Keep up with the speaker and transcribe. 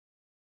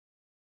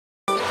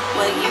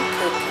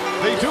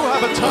They do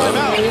have a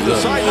timeout.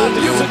 Decide not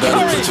to use it.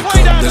 better Curry, put your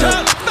way cup downtown.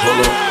 down. Hold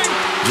up. Bang!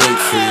 Drink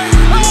Bang! free.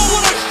 Oh,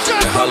 what a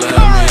shot from Holla at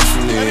Curry! me if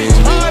you And he need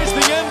me. ties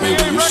the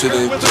Maybe NBA you should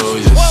record with enjoy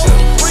his 12th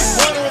yourself.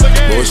 three-pointer of the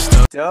game. Boy,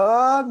 stop.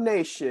 Dub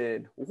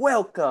Nation,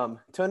 welcome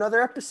to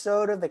another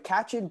episode of the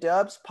Catchin'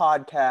 Dubs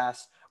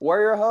podcast.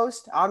 We're your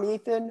host. I'm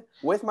Ethan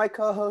with my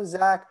co-host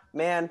Zach.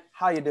 Man,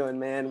 how you doing,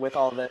 man, with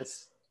all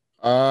this?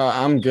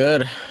 I'm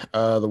good.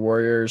 The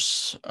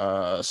Warriors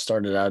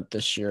started out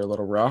this year a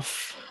little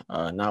rough.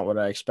 Not what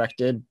I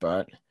expected,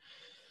 but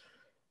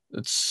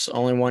it's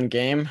only one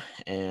game,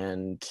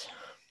 and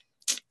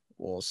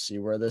we'll see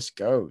where this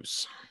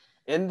goes.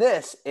 In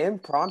this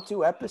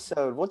impromptu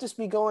episode, we'll just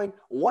be going,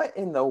 what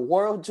in the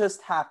world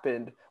just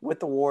happened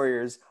with the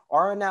Warriors?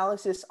 Our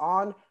analysis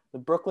on the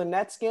Brooklyn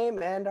Nets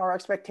game and our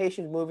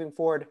expectations moving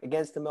forward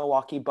against the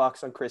Milwaukee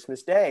Bucks on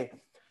Christmas Day.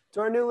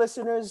 To our new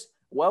listeners,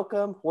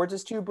 welcome. We're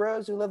just two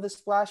bros who live the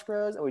Splash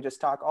Bros, and we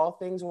just talk all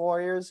things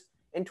Warriors.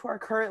 And to our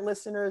current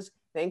listeners,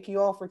 thank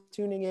you all for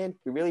tuning in.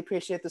 We really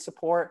appreciate the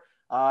support.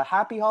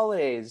 Happy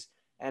holidays.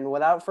 And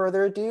without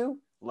further ado,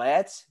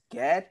 let's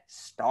get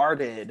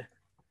started.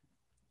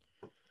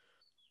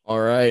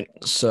 All right,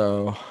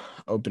 so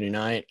opening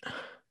night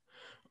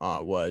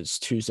was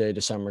Tuesday,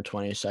 December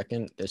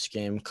 22nd. This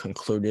game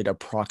concluded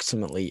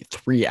approximately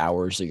 3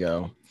 hours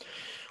ago,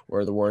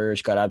 where the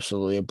Warriors got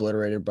absolutely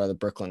obliterated by the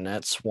Brooklyn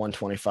Nets,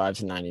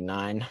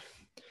 125-99.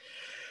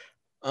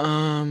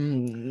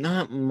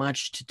 Not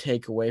much to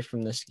take away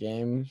from this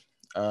game.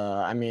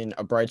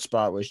 A bright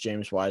spot was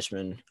James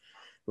Wiseman,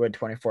 who had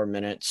 24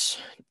 minutes,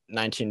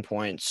 19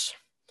 points,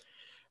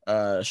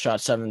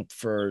 shot 7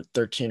 for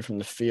 13 from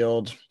the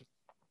field,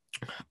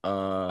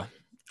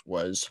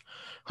 was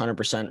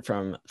 100%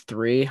 from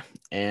 3,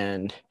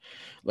 and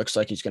looks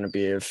like he's going to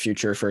be a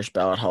future first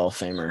ballot Hall of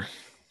Famer.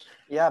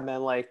 Yeah,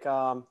 man,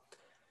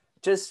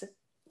 just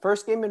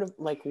first game in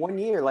 1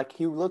 year,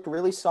 he looked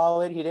really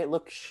solid. He didn't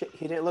look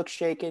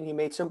shaken. He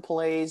made some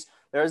plays.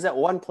 There was that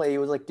one play he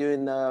was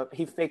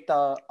he faked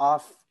the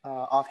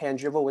offhand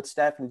dribble with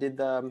Steph and did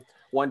the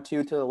 1-2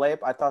 to the layup.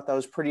 I thought that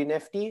was pretty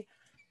nifty.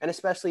 And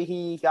especially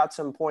he got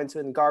some points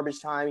in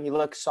garbage time. He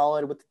looked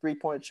solid with the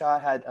three-point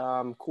shot, had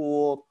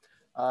cool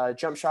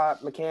jump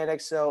shot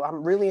mechanics. So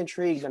I'm really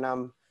intrigued, and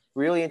I'm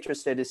really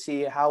interested to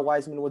see how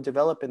Wiseman will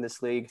develop in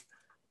this league.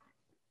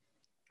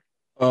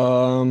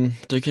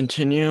 To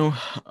continue,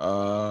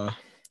 not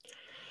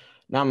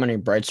many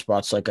bright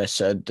spots, like I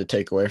said, to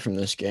take away from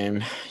this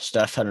game.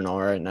 Steph had an all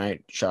right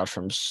night, shot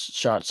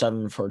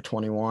 7 for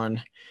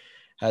 21,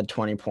 had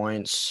 20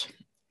 points.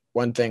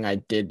 One thing I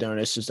did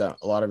notice is that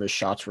a lot of his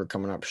shots were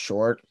coming up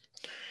short.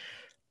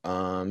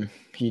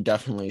 He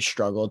definitely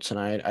struggled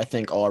tonight. I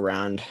think all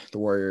around the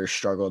Warriors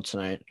struggled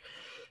tonight.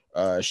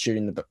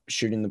 Shooting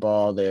the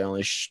ball, they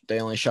only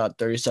shot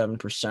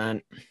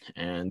 37%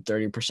 and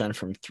 30%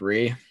 from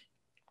 3.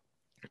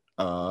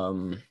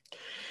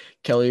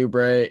 Kelly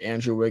Oubre,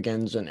 Andrew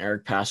Wiggins, and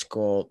Eric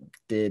Pascal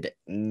did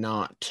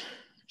not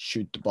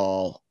shoot the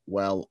ball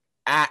well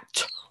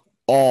at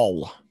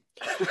all.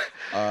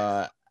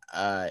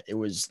 It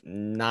was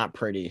not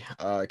pretty.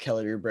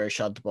 Kelly Oubre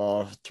shot the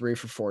ball 3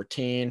 for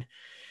 14.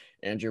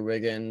 Andrew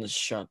Wiggins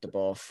shot the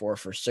ball 4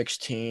 for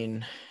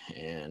 16,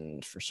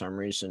 and for some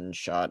reason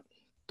shot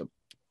the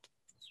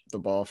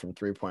ball from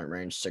 3-point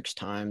range 6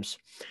 times.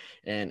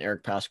 And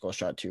Eric Pascal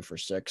shot 2 for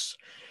 6.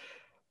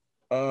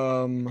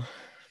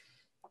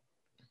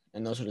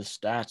 And those are the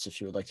stats,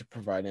 if you would like to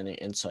provide any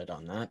insight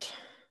on that.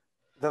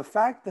 The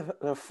fact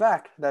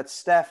that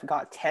Steph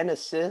got 10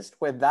 assists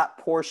with that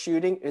poor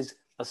shooting is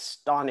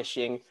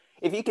astonishing.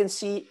 If you can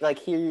see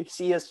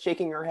us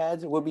shaking our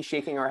heads, we'll be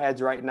shaking our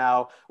heads right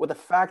now with the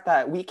fact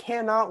that we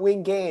cannot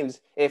win games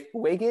if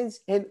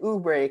Wiggins and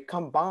Oubre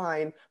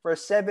combine for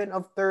 7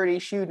 of 30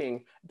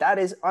 shooting. That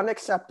is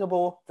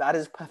unacceptable. That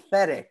is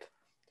pathetic.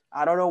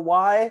 I don't know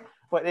why,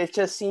 but it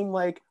just seemed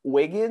like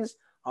Wiggins,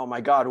 oh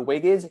my God,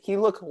 Wiggins, he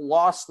looked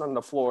lost on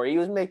the floor. He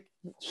was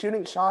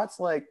shooting shots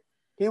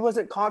he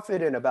wasn't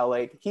confident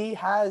about. He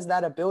has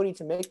that ability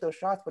to make those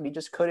shots, but he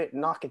just couldn't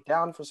knock it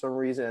down for some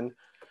reason.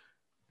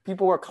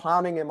 People were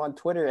clowning him on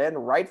Twitter,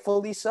 and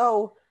rightfully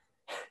so.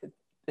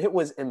 It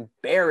was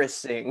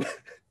embarrassing.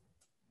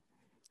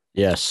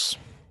 Yes,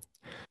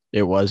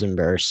 it was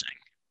embarrassing.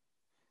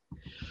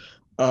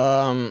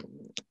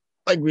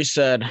 Like we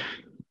said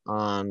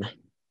on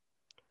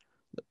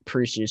the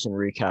preseason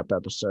recap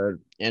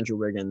episode, Andrew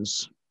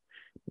Wiggins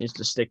needs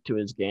to stick to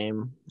his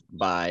game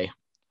by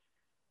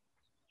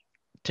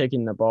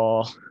taking the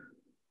ball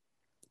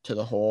to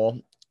the hole,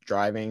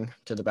 driving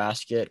to the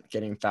basket,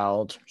 getting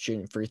fouled,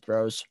 shooting free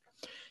throws.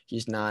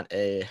 He's not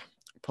a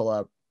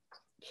pull-up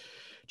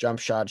jump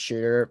shot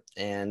shooter,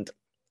 and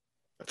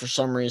for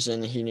some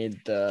reason he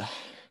needed to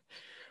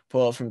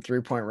pull up from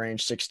 3-point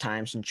range 6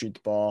 times and shoot the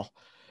ball.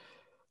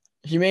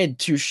 He made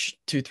two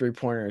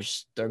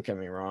 3-pointers, don't get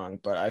me wrong,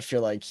 but I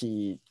feel like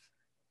he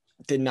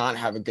did not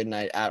have a good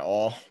night at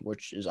all,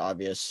 which is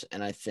obvious,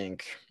 and I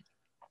think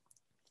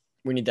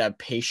we need to have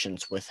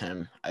patience with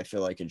him. I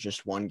feel like it's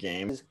just one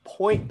game.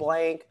 Point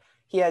blank.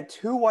 He had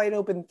 2 wide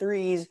open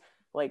threes.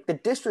 like the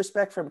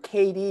disrespect from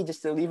KD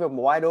just to leave him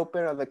wide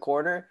open on the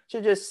corner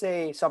should just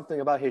say something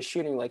about his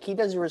shooting. Like he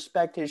doesn't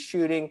respect his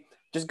shooting.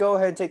 Just go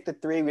ahead and take the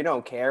three. We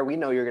don't care. We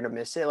know you're gonna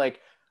miss it. Like,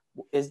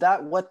 is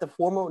that what the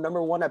former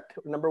number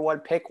one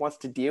pick wants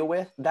to deal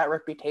with? That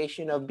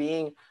reputation of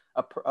being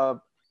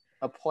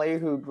a player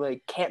who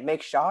like can't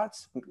make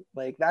shots?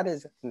 Like that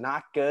is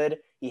not good.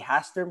 He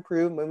has to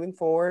improve moving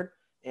forward,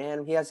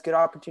 and he has good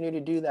opportunity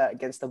to do that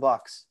against the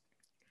Bucks.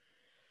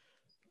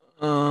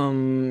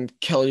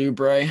 Kelly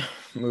Oubre,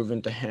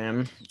 moving to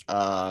him,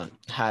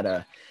 had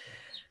a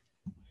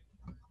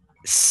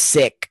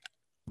sick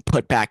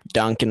putback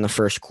dunk in the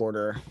first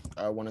quarter.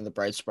 One of the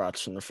bright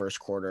spots from the first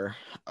quarter.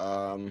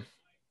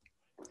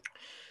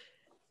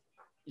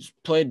 He's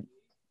played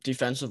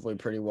defensively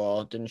pretty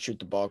well. Didn't shoot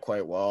the ball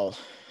quite well.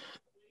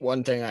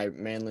 One thing I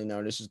mainly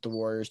noticed is the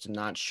Warriors did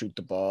not shoot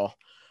the ball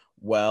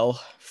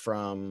well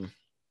from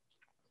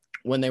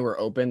when they were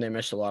open. They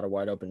missed a lot of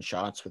wide open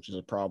shots, which is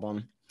a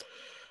problem.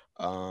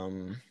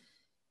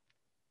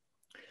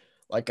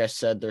 Like I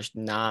said, there's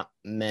not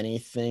many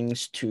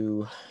things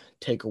to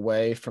take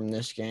away from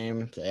this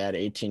game. They had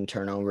 18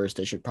 turnovers.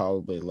 They should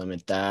probably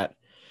limit that.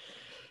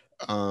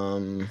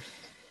 I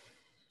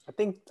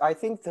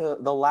think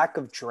the lack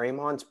of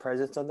Draymond's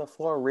presence on the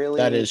floor really,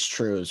 that is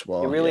true as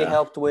well. It really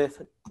helped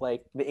with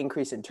like the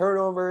increase in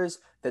turnovers,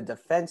 the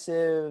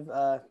defensive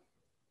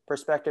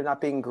perspective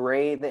not being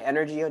great. The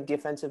energy on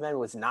defensive end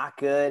was not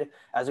good,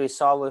 as we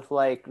saw with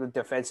like the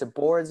defensive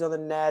boards on the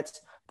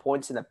Nets.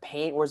 Points in the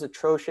paint was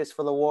atrocious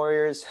for the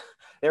Warriors.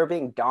 They were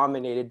being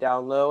dominated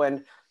down low, and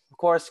of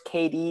course,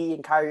 KD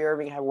and Kyrie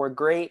Irving were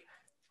great.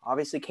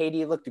 Obviously,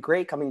 KD looked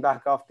great coming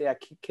back off the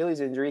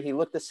Achilles injury. He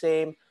looked the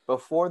same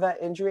before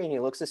that injury, and he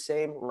looks the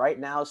same right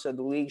now. So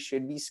the league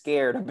should be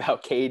scared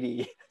about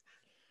KD.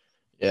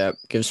 Yeah,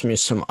 gives me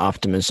some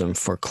optimism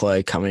for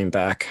Clay coming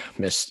back.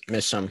 Miss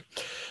him.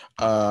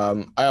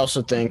 I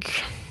also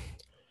think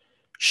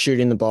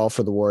shooting the ball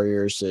for the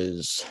Warriors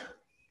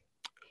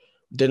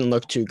didn't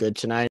look too good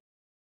tonight.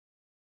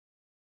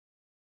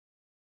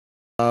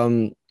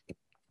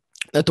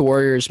 That the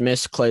Warriors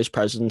missed Clay's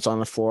presence on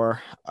the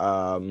floor,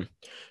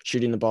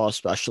 shooting the ball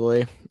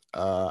especially.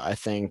 I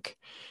think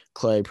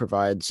Clay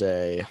provides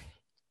a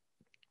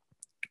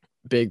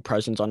big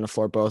presence on the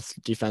floor, both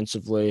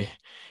defensively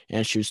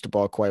and shoots the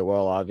ball quite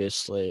well,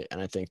 obviously. And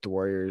I think the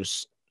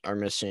Warriors are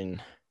missing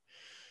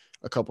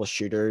a couple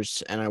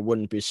shooters, and I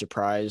wouldn't be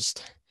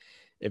surprised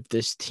if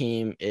this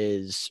team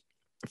is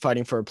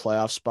fighting for a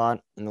playoff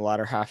spot in the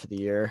latter half of the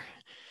year,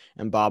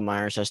 and Bob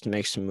Myers has to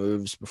make some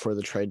moves before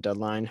the trade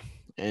deadline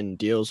and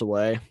deals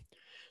away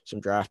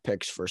some draft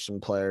picks for some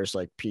players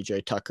like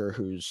PJ Tucker,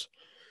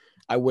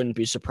 I wouldn't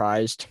be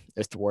surprised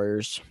if the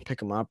Warriors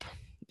pick him up.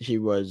 He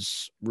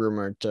was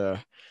rumored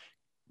to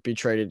be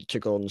traded to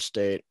Golden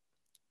State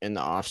in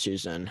the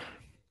offseason.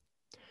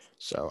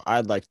 So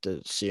I'd like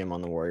to see him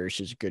on the Warriors.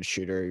 He's a good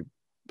shooter.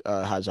 He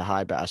has a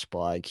high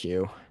basketball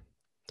IQ.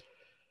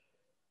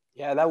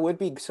 Yeah, that would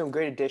be some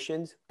great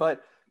additions.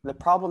 But the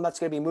problem that's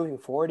going to be moving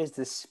forward is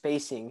the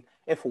spacing.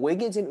 If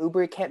Wiggins and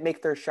Oubre can't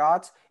make their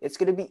shots, it's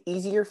going to be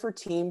easier for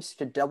teams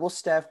to double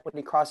Steph when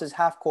he crosses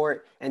half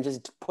court and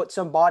just put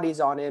some bodies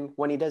on him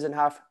when he doesn't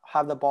have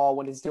the ball,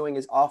 when he's doing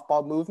his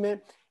off-ball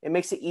movement. It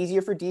makes it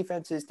easier for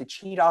defenses to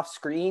cheat off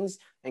screens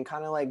and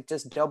kind of like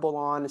just double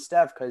on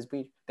Steph because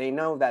they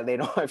know that they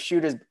don't have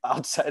shooters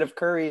outside of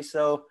Curry.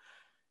 So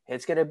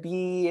it's going to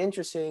be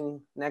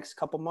interesting next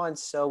couple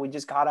months. So we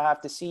just got to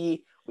have to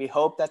see. We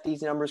hope that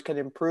these numbers can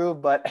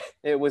improve, but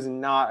it was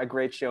not a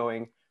great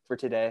showing for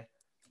today.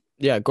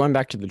 Yeah, going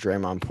back to the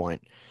Draymond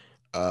point,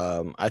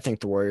 I think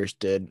the Warriors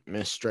did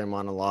miss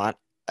Draymond a lot.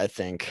 I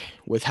think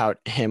without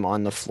him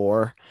on the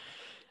floor,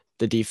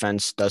 the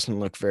defense doesn't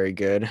look very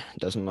good,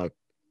 doesn't look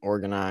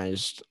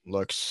organized,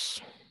 looks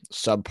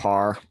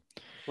subpar.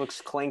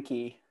 Looks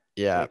clanky.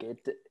 Yeah. Like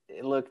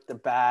it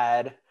looked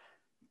bad.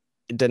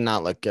 It did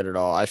not look good at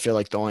all. I feel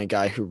like the only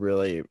guy who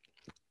really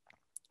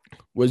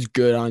was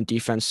good on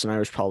defense tonight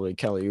was probably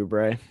Kelly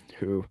Oubre,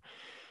 who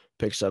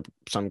picks up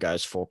some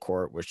guys full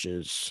court, which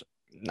is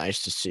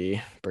nice to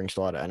see, brings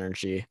a lot of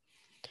energy.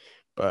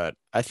 But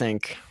I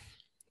think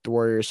the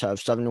Warriors have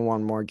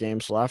 71 more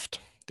games left.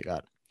 They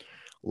got a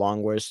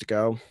long ways to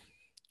go.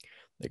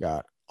 They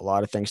got a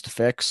lot of things to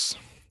fix.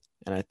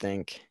 And I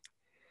think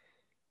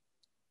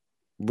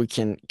we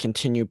can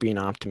continue being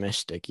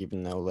optimistic,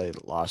 even though they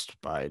lost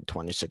by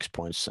 26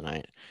 points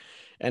tonight.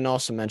 And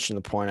also mention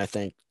the point, I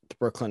think the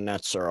Brooklyn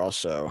Nets are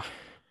also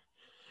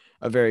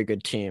a very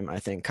good team. I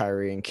think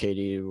Kyrie and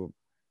KD will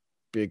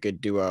be a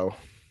good duo.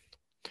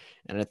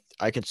 And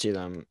I could see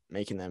them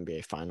making the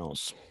NBA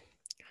Finals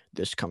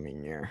this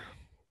coming year.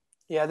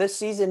 Yeah, this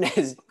season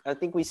is, I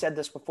think we said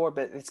this before,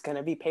 but it's going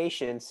to be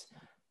patience.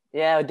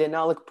 Yeah, it did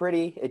not look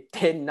pretty. It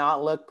did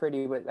not look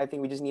pretty, but I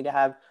think we just need to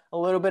have a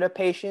little bit of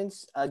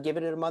patience, give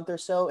it a month or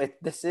so.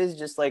 This is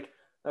just like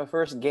the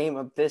first game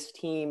of this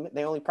team.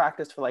 They only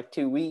practiced for like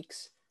 2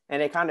 weeks,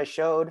 and it kind of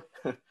showed.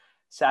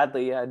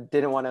 Sadly, I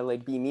didn't want to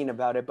like be mean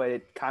about it, but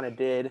it kind of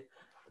did.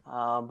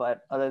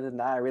 But other than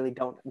that, I really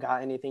don't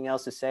got anything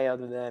else to say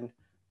other than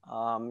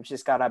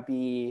Just gotta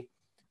be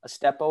a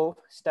step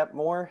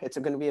more. It's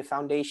going to be a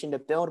foundation to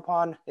build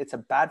upon. It's a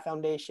bad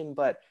foundation,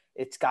 but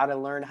it's got to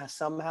learn how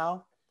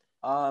somehow.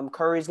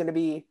 Curry's going to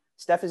be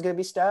Steph is going to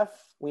be Steph.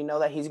 We know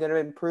that he's going to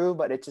improve,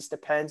 but it just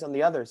depends on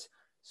the others.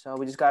 So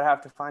we just got to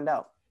have to find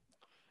out.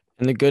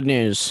 And the good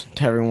news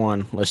to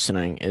everyone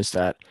listening is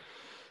that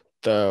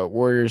the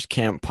Warriors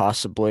can't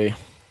possibly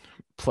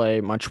play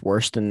much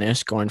worse than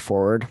this going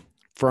forward.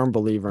 Firm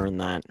believer in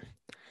that.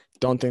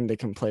 Don't think they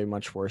can play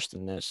much worse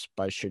than this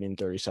by shooting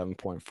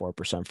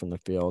 37.4% from the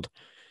field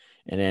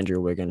and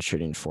Andrew Wiggins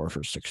shooting 4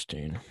 for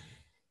 16.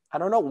 I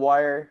don't know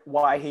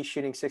why he's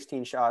shooting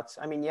 16 shots.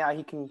 I mean, yeah,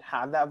 he can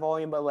have that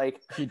volume, but like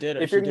he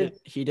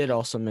did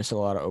also miss a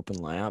lot of open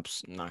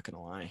layups. I'm not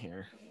gonna lie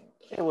here.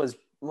 It was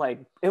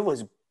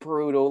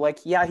brutal. Like,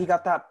 yeah, he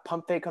got that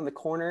pump fake on the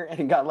corner and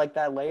he got like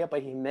that layup,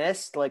 but he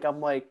missed. Like,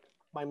 I'm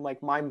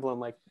mind blown.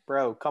 Like,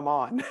 bro, come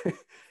on.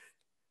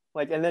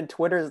 Like, and then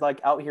Twitter's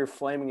like out here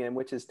flaming him,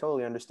 which is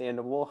totally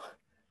understandable.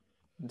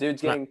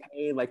 Dude's getting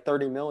paid like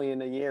 $30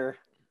 million a year.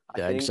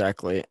 Yeah,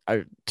 exactly.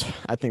 I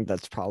think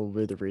that's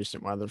probably the reason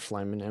why they're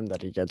flaming him,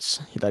 that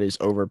he's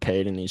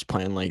overpaid and he's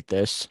playing like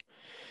this.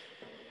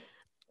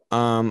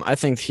 I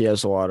think he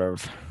has a lot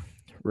of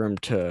room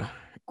to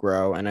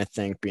grow, and I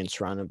think being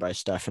surrounded by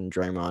Steph and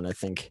Draymond, I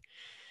think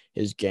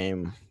his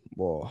game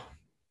will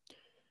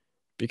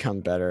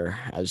become better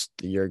as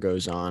the year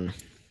goes on.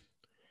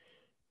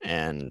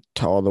 And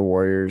to all the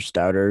Warriors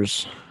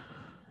doubters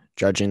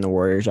judging the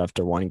Warriors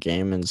after one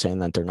game and saying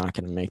that they're not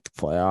going to make the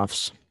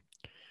playoffs,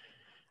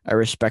 I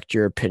respect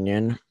your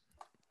opinion,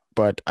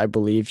 but I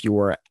believe you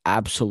are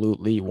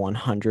absolutely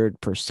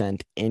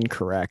 100%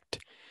 incorrect.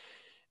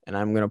 And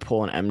I'm going to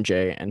pull an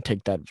MJ and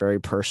take that very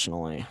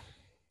personally.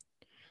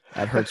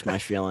 That hurts my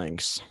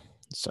feelings.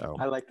 So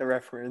I like the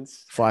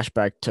reference.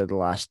 Flashback to The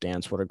Last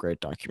Dance. What a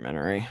great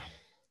documentary.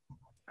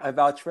 I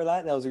vouch for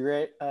that. That was a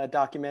great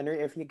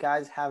documentary. If you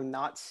guys have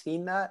not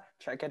seen that,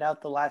 check it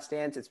out, The Last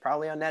Dance. It's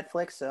probably on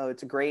Netflix, so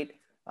it's a great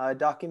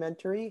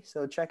documentary.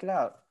 So check it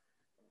out.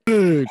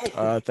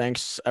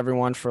 Thanks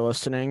everyone for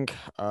listening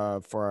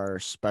for our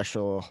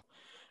special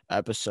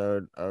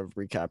episode of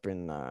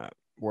recapping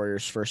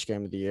Warriors' first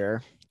game of the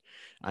year.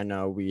 I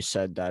know we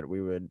said that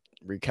we would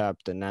recap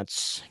the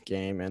Nets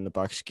game and the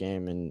Bucks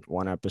game in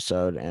one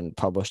episode and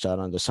publish that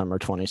on December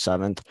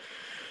 27th.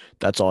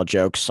 That's all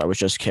jokes. I was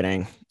just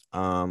kidding.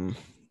 But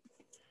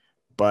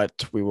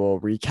we will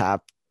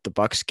recap the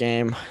Bucks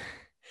game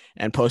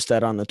and post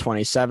that on the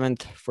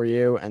 27th for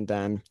you, and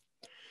then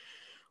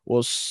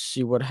we'll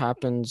see what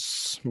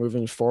happens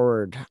moving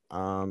forward.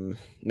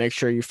 Make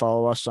sure you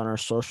follow us on our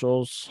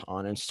socials,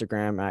 on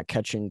Instagram at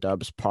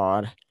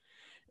CatchingDubsPod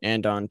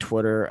and on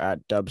Twitter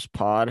at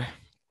DubsPod.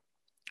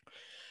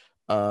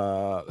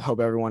 Hope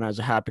everyone has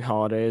a happy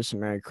holidays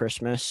and Merry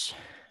Christmas.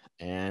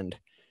 And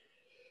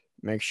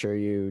make sure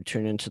you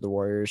tune into the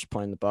Warriors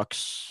playing the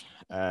Bucks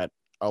at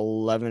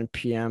 11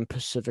 p.m.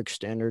 Pacific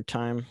Standard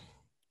Time.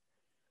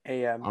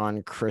 AM.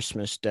 On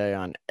Christmas Day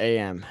on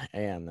AM.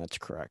 AM, that's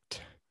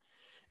correct.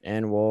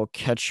 And we'll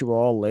catch you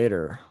all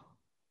later.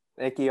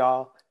 Thank you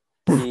all.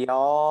 See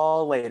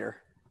y'all later.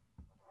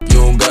 You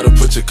don't gotta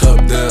put your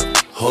cup down.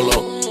 Hold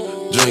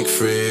on, drink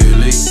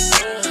freely.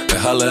 And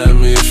holla at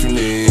me if you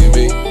need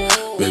me.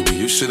 Baby,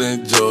 you should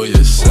enjoy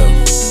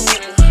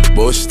yourself.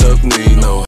 Boy, stuff need no